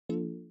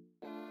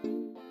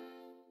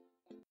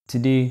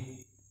Today,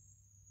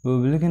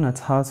 we'll be looking at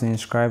how to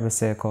inscribe a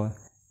circle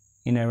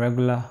in a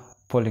regular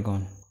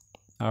polygon.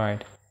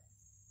 Alright,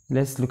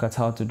 let's look at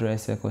how to draw a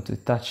circle to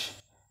touch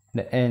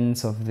the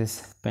ends of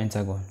this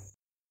pentagon.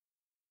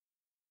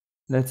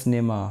 Let's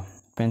name our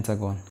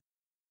pentagon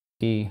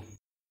A,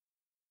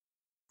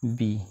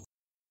 B,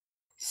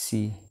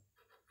 C,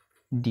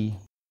 D,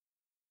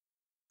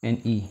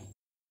 and E.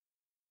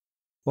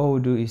 What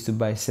we'll do is to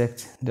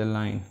bisect the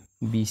line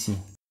BC.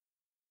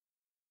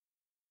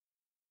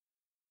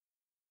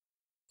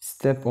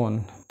 Step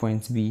on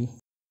point B,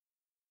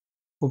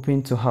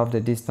 hoping to have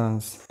the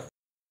distance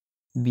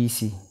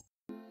BC.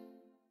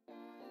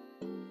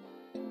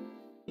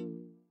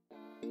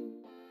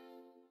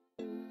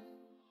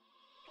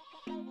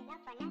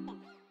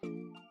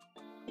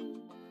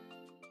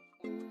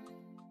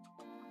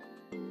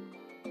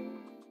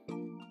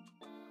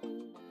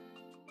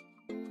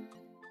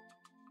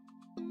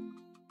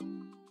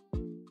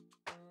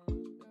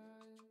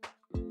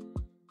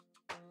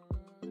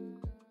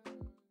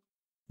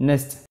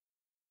 Next,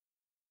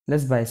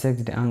 let's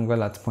bisect the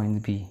angle at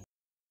point B.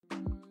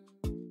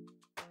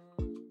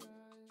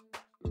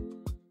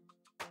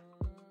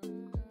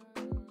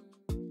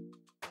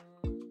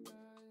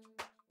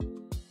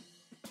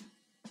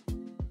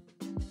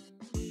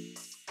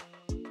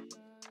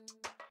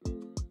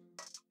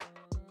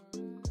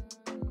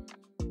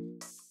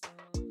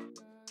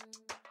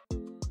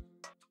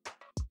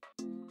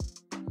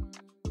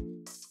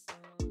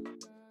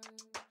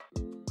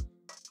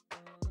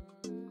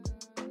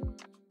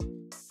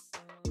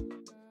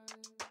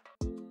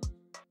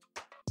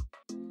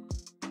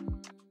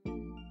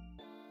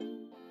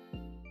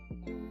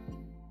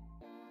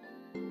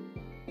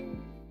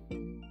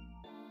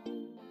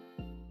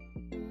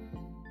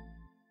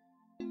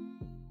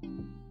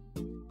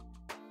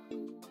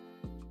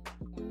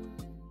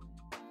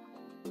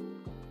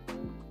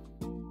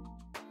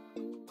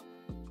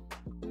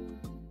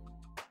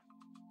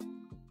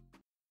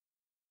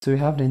 So we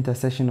have the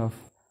intersection of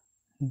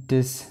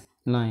these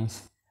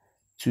lines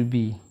to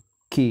be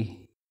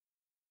K.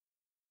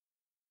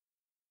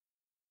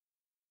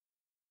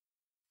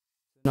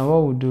 Now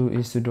what we'll do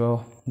is to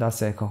draw that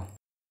circle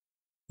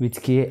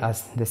with K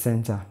as the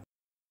center.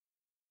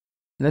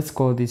 Let's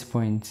call this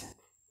point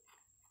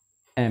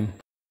M.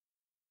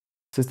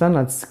 So stand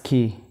at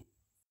K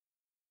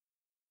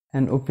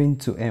and open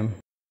to M.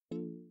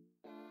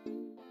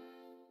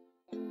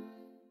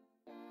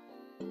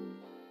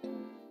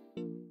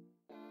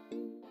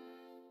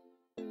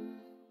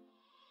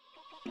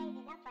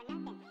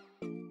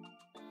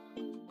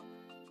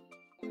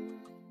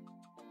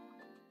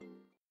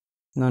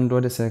 Now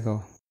draw the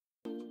circle.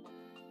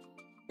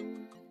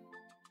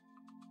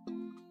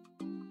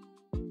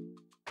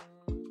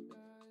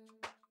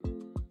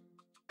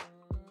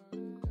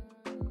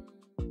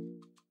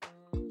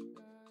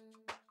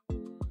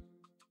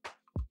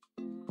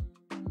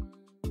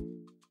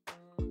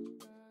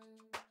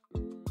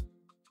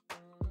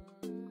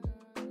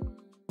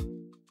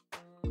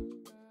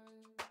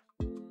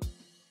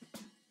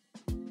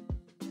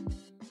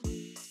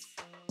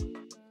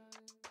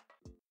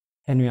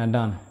 And we are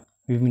done.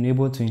 We've been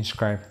able to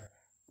inscribe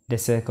the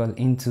circle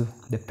into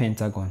the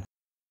pentagon.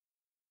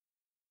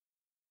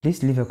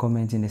 Please leave a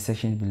comment in the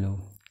section below.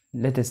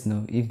 Let us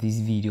know if this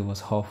video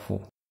was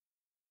helpful.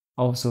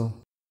 Also,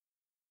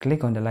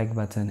 click on the like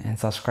button and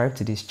subscribe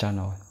to this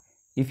channel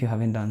if you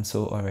haven't done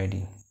so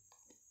already.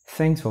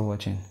 Thanks for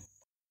watching.